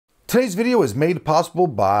Today's video is made possible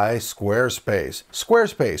by Squarespace.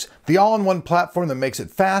 Squarespace, the all-in-one platform that makes it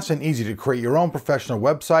fast and easy to create your own professional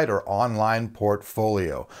website or online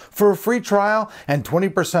portfolio. For a free trial and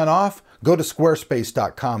 20% off, go to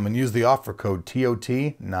squarespace.com and use the offer code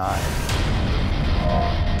TOT9.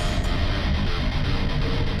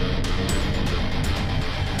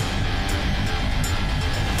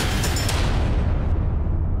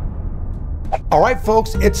 All right,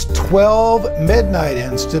 folks, it's 12 midnight.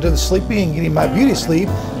 Instead of sleeping and getting my beauty sleep,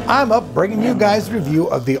 I'm up bringing you guys a review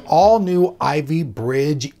of the all-new Ivy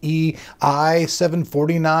Bridge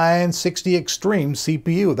i7-4960 Extreme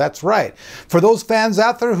CPU. That's right. For those fans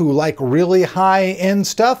out there who like really high-end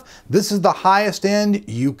stuff, this is the highest end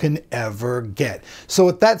you can ever get. So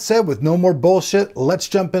with that said, with no more bullshit, let's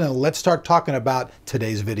jump in and let's start talking about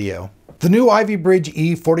today's video. The new Ivy Bridge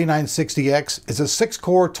i7-4960X is a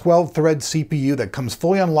 6-core, 12-thread CPU that comes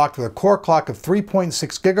fully unlocked with a core clock of 3.6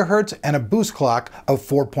 GHz and a boost clock of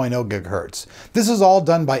 4.0 GHz. This is all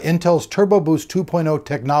done by Intel's Turbo Boost 2.0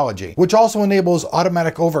 technology, which also enables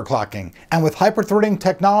automatic overclocking. And with hyperthreading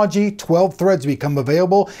technology, 12 threads become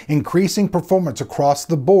available, increasing performance across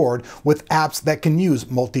the board with apps that can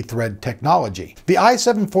use multi-thread technology. The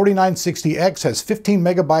i7-4960X has 15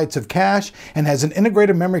 megabytes of cache and has an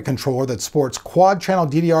integrated memory controller that sports quad-channel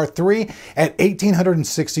DDR3 at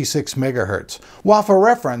 1866 MHz, while for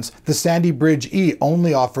reference, the Sandy Bridge E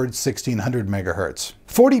only offered 1600 MHz.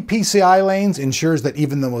 40 PCI lanes ensures that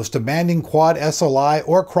even the most demanding quad SLI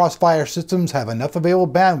or Crossfire systems have enough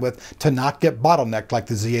available bandwidth to not get bottlenecked like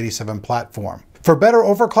the Z87 platform. For better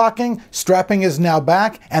overclocking, strapping is now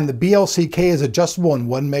back and the BLCK is adjustable in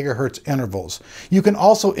 1 MHz intervals. You can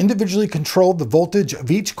also individually control the voltage of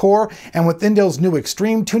each core, and with Intel's new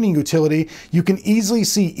Extreme Tuning utility, you can easily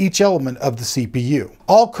see each element of the CPU.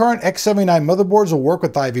 All current X79 motherboards will work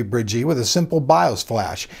with Ivy Bridge E with a simple BIOS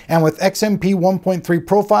flash, and with XMP 1.3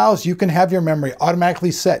 profiles, you can have your memory automatically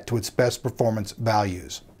set to its best performance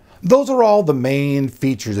values. Those are all the main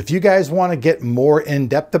features. If you guys want to get more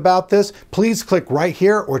in-depth about this, please click right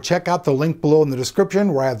here or check out the link below in the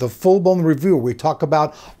description where I have the full-blown review where we talk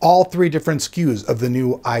about all 3 different SKUs of the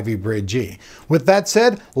new Ivy Bridge E. With that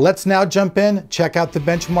said, let's now jump in, check out the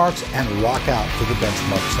benchmarks, and rock out to the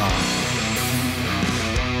benchmark song.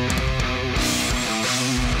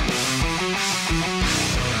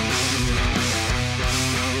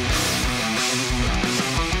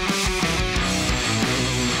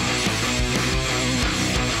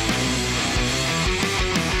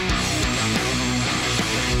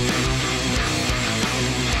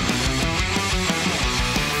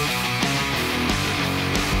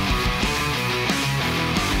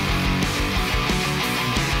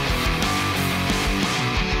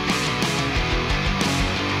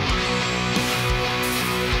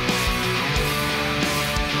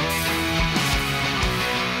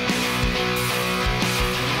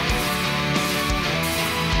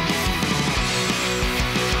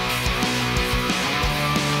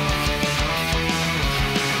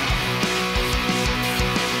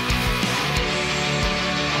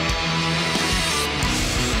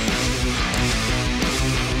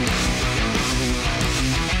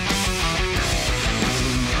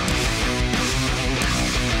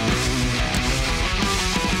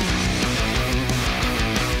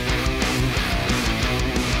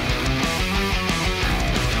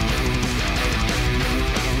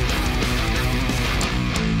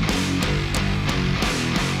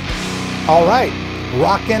 All right,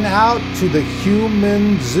 rocking out to the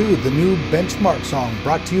Human Zoo, the new benchmark song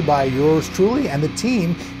brought to you by yours truly and the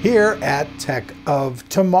team here at Tech of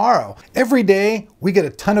Tomorrow. Every day, we get a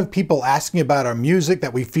ton of people asking about our music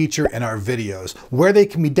that we feature in our videos, where they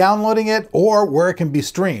can be downloading it or where it can be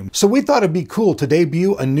streamed. So we thought it'd be cool to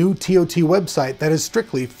debut a new TOT website that is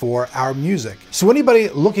strictly for our music. So anybody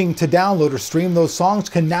looking to download or stream those songs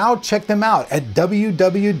can now check them out at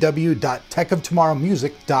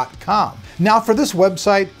www.techoftomorrowmusic.com. Now for this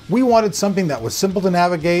website, we wanted something that was simple to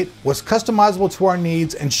navigate, was customizable to our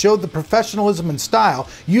needs, and showed the professionalism and style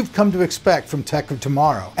you've come to expect from Tech of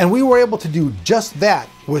Tomorrow. And we were able to do just that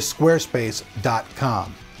with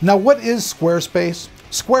Squarespace.com. Now what is Squarespace?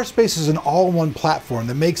 Squarespace is an all-in-one platform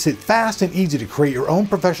that makes it fast and easy to create your own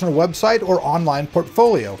professional website or online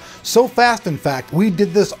portfolio. So fast, in fact, we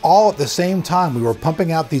did this all at the same time we were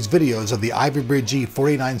pumping out these videos of the Ivy Bridge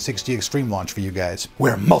i7-4960 Extreme launch for you guys.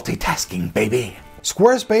 We're multitasking, baby.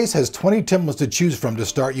 Squarespace has 20 templates to choose from to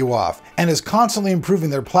start you off, and is constantly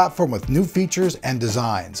improving their platform with new features and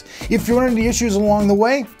designs. If you run into issues along the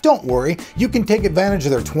way, don't worry, you can take advantage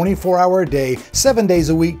of their 24-hour-a-day, 7 days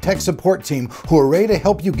a week tech support team who are ready to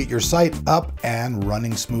help you get your site up and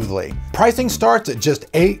running smoothly. Pricing starts at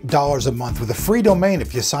just $8 a month with a free domain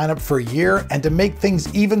if you sign up for a year, and to make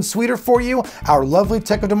things even sweeter for you, our lovely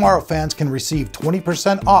Tech of Tomorrow fans can receive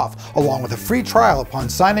 20% off along with a free trial upon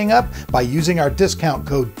signing up by using our discount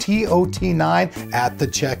code TOT9 at the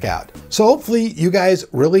checkout. So hopefully you guys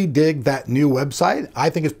really dig that new website. I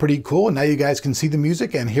think it's pretty cool, and now you guys can see the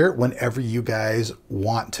music and hear it whenever you guys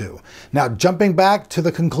want to. Now, jumping back to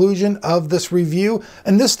the conclusion of this review,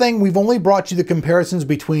 in this thing we've only brought you the comparisons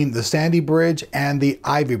between the Sandy Bridge and the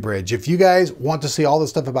Ivy Bridge. If you guys want to see all the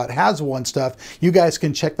stuff about Haswell and stuff, you guys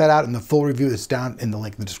can check that out in the full review that's down in the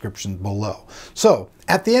link in the description below. So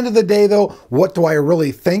at the end of the day though, what do I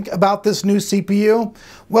really think about this new CPU?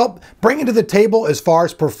 Well, bringing to the table as far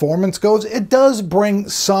as performance goes, it does bring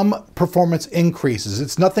some performance increases.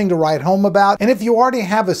 It's nothing to write home about. And if you already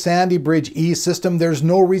have a Sandy Bridge E system, there's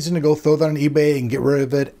no reason to go throw that on eBay and get rid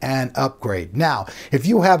of it and upgrade. Now, if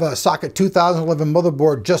you have a socket 2011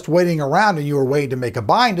 motherboard just waiting around and you are waiting to make a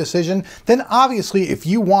buying decision, then obviously if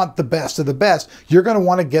you want the best of the best, you're going to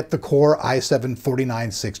want to get the Core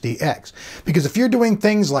i7-4960X. Because if you're doing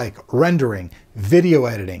things like rendering, video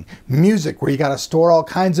editing, music, where you got to store all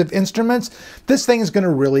kinds of instruments, this thing is going to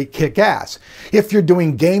really kick ass. If you're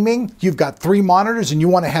doing gaming, you've got 3 monitors and you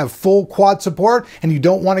want to have full quad support and you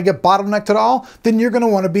don't want to get bottlenecked at all, then you're going to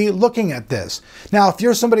want to be looking at this. Now, if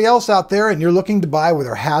you're somebody else out there and you're looking to buy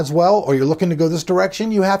whether Haswell or you're looking to go this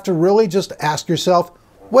direction, you have to really just ask yourself,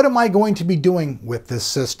 what am I going to be doing with this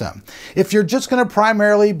system? If you're just going to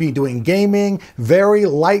primarily be doing gaming, very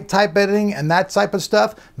light type editing and that type of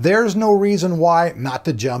stuff, there's no reason why not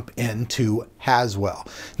to jump into Haswell.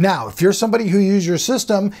 Now, if you're somebody who uses your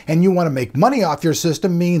system and you want to make money off your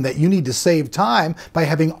system, meaning that you need to save time by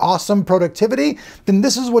having awesome productivity, then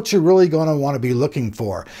this is what you're really going to want to be looking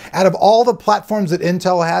for. Out of all the platforms that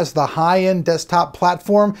Intel has, the high-end desktop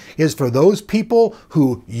platform is for those people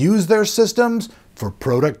who use their systems for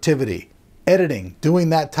productivity, editing, doing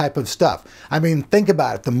that type of stuff. I mean, think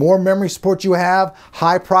about it. The more memory support you have,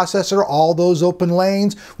 high processor, all those open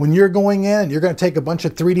lanes, when you're going in and you're going to take a bunch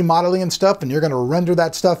of 3D modeling and stuff and you're going to render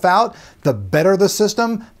that stuff out, the better the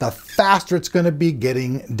system, the faster it's going to be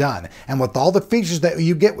getting done. And with all the features that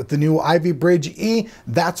you get with the new Ivy Bridge E,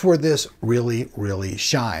 that's where this really, really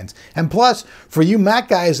shines. And plus, for you Mac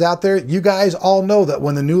guys out there, you guys all know that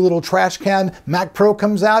when the new little trash can Mac Pro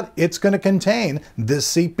comes out, it's going to contain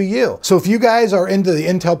this CPU. So if you guys are into the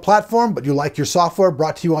Intel platform, but you like your software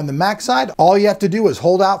brought to you on the Mac side, all you have to do is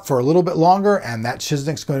hold out for a little bit longer and that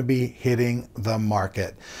Shiznick's going to be hitting the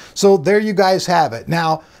market. So there you guys have it.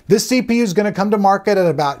 Now, this CPU is going to come to market at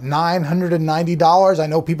about $990. I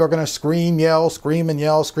know people are going to scream, yell, scream and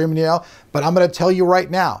yell, scream and yell, but I'm going to tell you right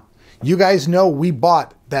now, you guys know we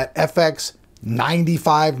bought that FX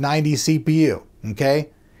 9590 CPU, okay?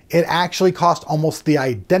 It actually cost almost the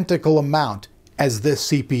identical amount as this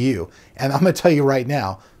CPU. And I'm going to tell you right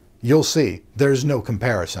now, you'll see there's no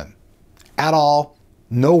comparison at all.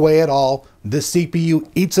 No way at all. This CPU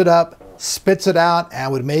eats it up, spits it out,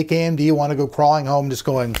 and would make AMD want to go crawling home just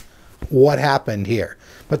going, what happened here?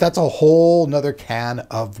 But that's a whole nother can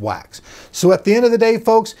of wax. So at the end of the day,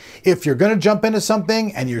 folks, if you're going to jump into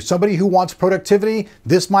something and you're somebody who wants productivity,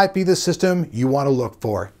 this might be the system you want to look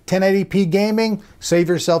for. 1080p gaming, save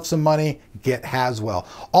yourself some money, get Haswell.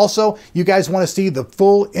 Also, you guys want to see the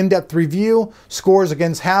full in-depth review, scores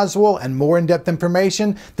against Haswell, and more in-depth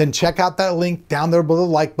information, then check out that link down there below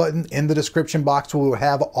the like button in the description box where we'll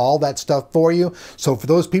have all that stuff for you. So for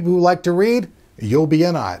those people who like to read, you'll be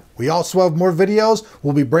in on it. We also have more videos.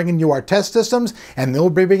 We'll be bringing you our test systems, and then we'll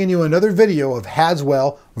be bringing you another video of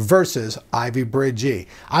Haswell versus Ivy Bridge E.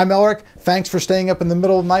 I'm Elric. Thanks for staying up in the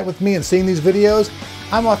middle of the night with me and seeing these videos.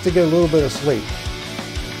 I'm off to get a little bit of sleep.